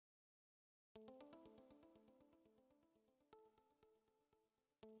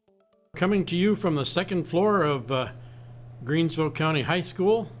coming to you from the second floor of Greensville County High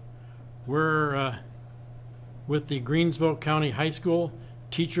School. We're with the Greensville County High School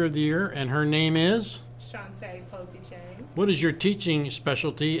Teacher of the Year, and her name is? Shantae Posey James. What is your teaching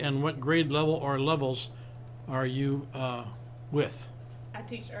specialty, and what grade level or levels are you with? I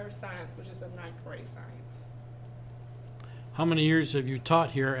teach earth science, which is a 9th grade science. How many years have you taught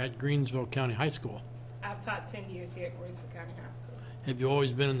here at Greensville County High School? I've taught 10 years here at Greensville County High School. Have you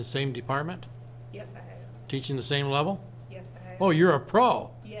always been in the same department? Yes, I have. Teaching the same level? Yes, I have. Oh, you're a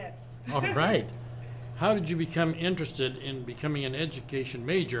pro. Yes. All right. How did you become interested in becoming an education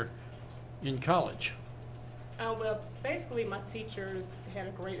major in college? Well, basically my teachers had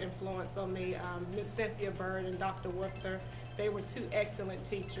a great influence on me. Miss Cynthia Bird and Dr. Wifter, they were two excellent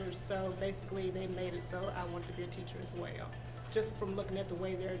teachers, so basically they made it so I wanted to be a teacher as well. Just from looking at the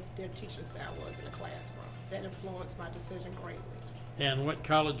way their teaching style was in the classroom. That influenced my decision greatly. And what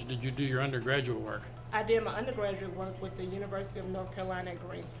college did you do your undergraduate work? I did my undergraduate work with the University of North Carolina at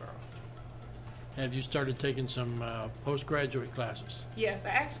Greensboro. Have you started taking some postgraduate classes? Yes,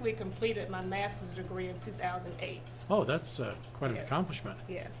 I actually completed my master's degree in 2008. Oh, that's quite an accomplishment.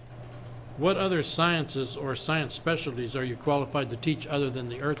 Yes. What other sciences or science specialties are you qualified to teach other than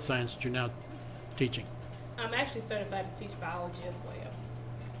the earth science that you're now teaching? I'm actually certified to teach biology as well.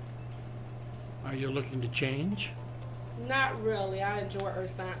 Are you looking to change? Not really. I enjoy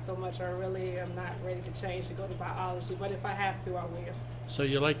earth science so much I really am not ready to change to go to biology, but if I have to, I will. So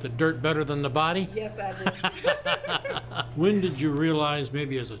you like the dirt better than the body? Yes, I do. When did you realize,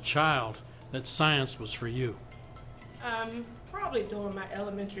 maybe as a child, that science was for you? Probably during my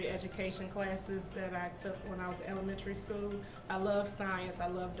elementary education classes that I took when I was in elementary school. I love science. I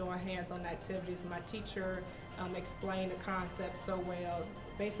love doing hands-on activities. My teacher explained the concept so well.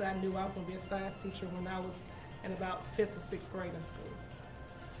 Basically, I knew I was going to be a science teacher when I was in about 5th or 6th grade in school.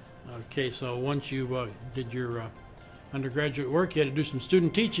 Okay, so once you did your undergraduate work, you had to do some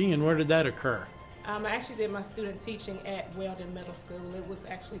student teaching, and where did that occur? I actually did my student teaching at Weldon Middle School. It was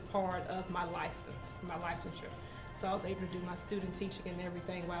actually part of my license, my licensure. So I was able to do my student teaching and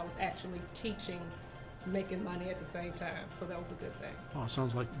everything while I was actually teaching, making money at the same time. So that was a good thing. Oh,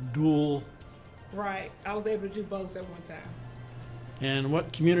 sounds like dual. Right. I was able to do both at one time. And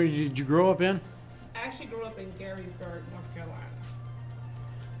what community did you grow up in? I actually grew up in Garysburg, North Carolina.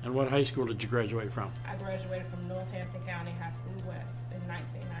 And what high school did you graduate from? I graduated from Northampton County High School West in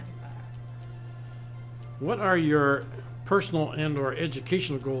 1995. What are your personal and or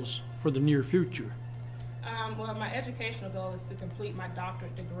educational goals for the near future? Well, my educational goal is to complete my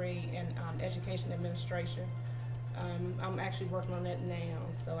doctorate degree in education administration. I'm actually working on that now,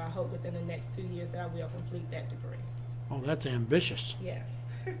 so I hope within the next 2 years that I will complete that degree. Oh, that's ambitious. Yes.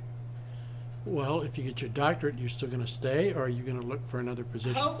 Well, if you get your doctorate, you're still going to stay, or are you going to look for another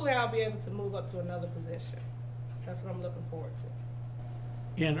position? Hopefully I'll be able to move up to another position. That's what I'm looking forward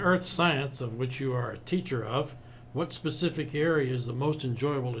to. In earth science, of which you are a teacher of, what specific area is the most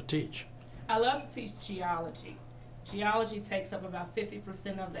enjoyable to teach? I love to teach geology. Geology takes up about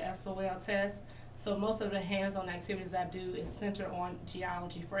 50% of the SOL test, so most of the hands-on activities I do is centered on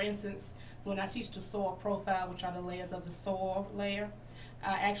geology. For instance, when I teach the soil profile, which are the layers of the soil layer,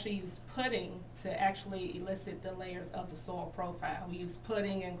 I actually use pudding to actually elicit the layers of the soil profile. We use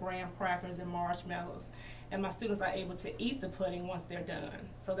pudding and graham crackers and marshmallows, and my students are able to eat the pudding once they're done.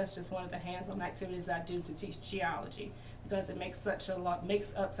 So that's just one of the hands-on activities I do to teach geology, because it makes up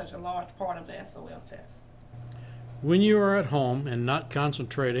such a large part of the SOL test. When you are at home and not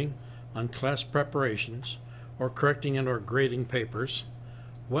concentrating on class preparations or correcting and or grading papers,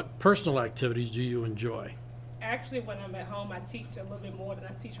 what personal activities do you enjoy? Actually, when I'm at home, I teach a little bit more than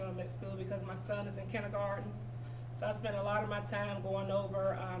I teach when I'm at school because my son is in kindergarten. So I spend a lot of my time going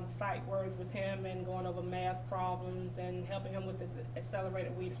over sight words with him and going over math problems and helping him with his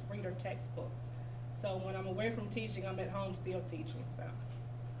accelerated reader textbooks. So when I'm away from teaching, I'm at home still teaching. So.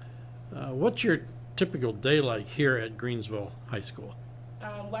 What's your typical day like here at Greensville High School?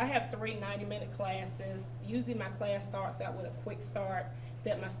 Well, I have 3 90-minute classes. Usually my class starts out with a quick start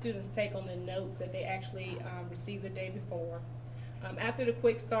that my students take on the notes that they actually received the day before. After the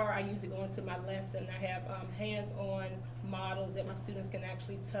quick start, I usually go into my lesson. I have hands-on models that my students can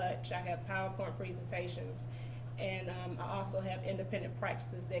actually touch. I have PowerPoint presentations, and I also have independent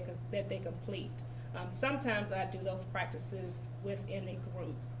practices that they complete. Sometimes I do those practices within a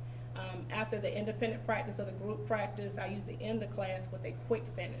group. After the independent practice or the group practice, I usually end the class with a quick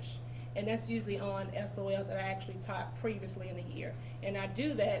finish. And that's usually on SOLs that I actually taught previously in the year. And I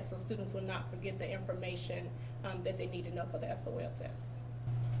do that so students will not forget the information that they need to know for the SOL test.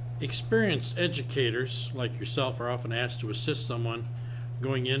 Experienced educators like yourself are often asked to assist someone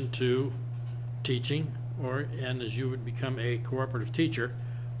going into teaching, and as you would become a cooperative teacher,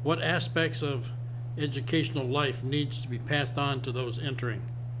 what aspects of educational life needs to be passed on to those entering?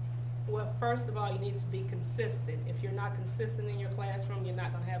 Well, first of all, you need to be consistent. If you're not consistent in your classroom, you're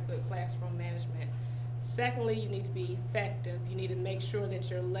not going to have good classroom management. Secondly, you need to be effective. You need to make sure that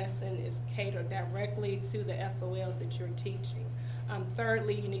your lesson is catered directly to the SOLs that you're teaching.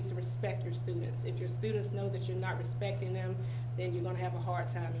 Thirdly, you need to respect your students. If your students know that you're not respecting them, then you're going to have a hard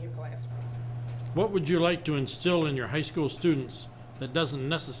time in your classroom. What would you like to instill in your high school students that doesn't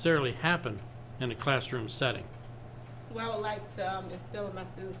necessarily happen in a classroom setting? Well, I would like to instill in my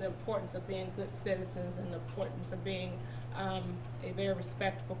students the importance of being good citizens and the importance of being a very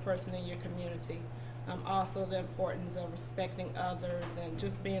respectful person in your community. Also the importance of respecting others and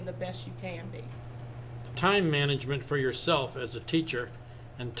just being the best you can be. Time management for yourself as a teacher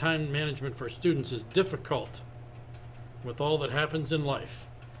and time management for students is difficult with all that happens in life.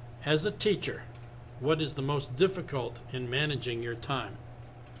 As a teacher, what is the most difficult in managing your time?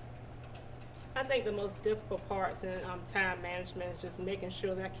 I think the most difficult parts in time management is just making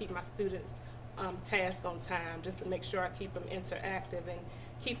sure that I keep my students' tasks on time, just to make sure I keep them interactive and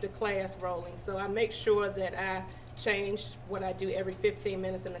keep the class rolling. So I make sure that I change what I do every 15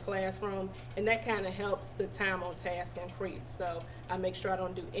 minutes in the classroom, and that kind of helps the time on task increase. So I make sure I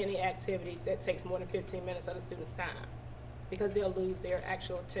don't do any activity that takes more than 15 minutes of the student's time, because they'll lose their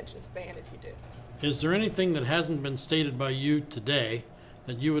actual attention span if you do. Is there anything that hasn't been stated by you today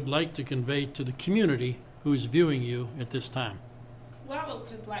that you would like to convey to the community who is viewing you at this time? Well, I would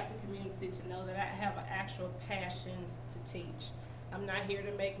just like the community to know that I have an actual passion to teach. I'm not here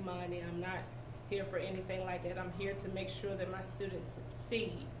to make money. I'm not here for anything like that. I'm here to make sure that my students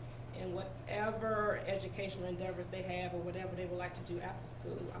succeed in whatever educational endeavors they have or whatever they would like to do after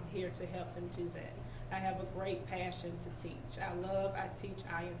school. I'm here to help them do that. I have a great passion to teach. I love, I teach,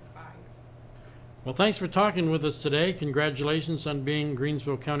 I inspire. Well, thanks for talking with us today. Congratulations on being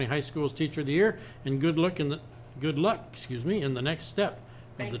Greensville County High School's Teacher of the Year, and good luck in the next step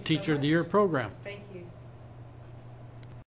of the Teacher of the Year program. Thank you.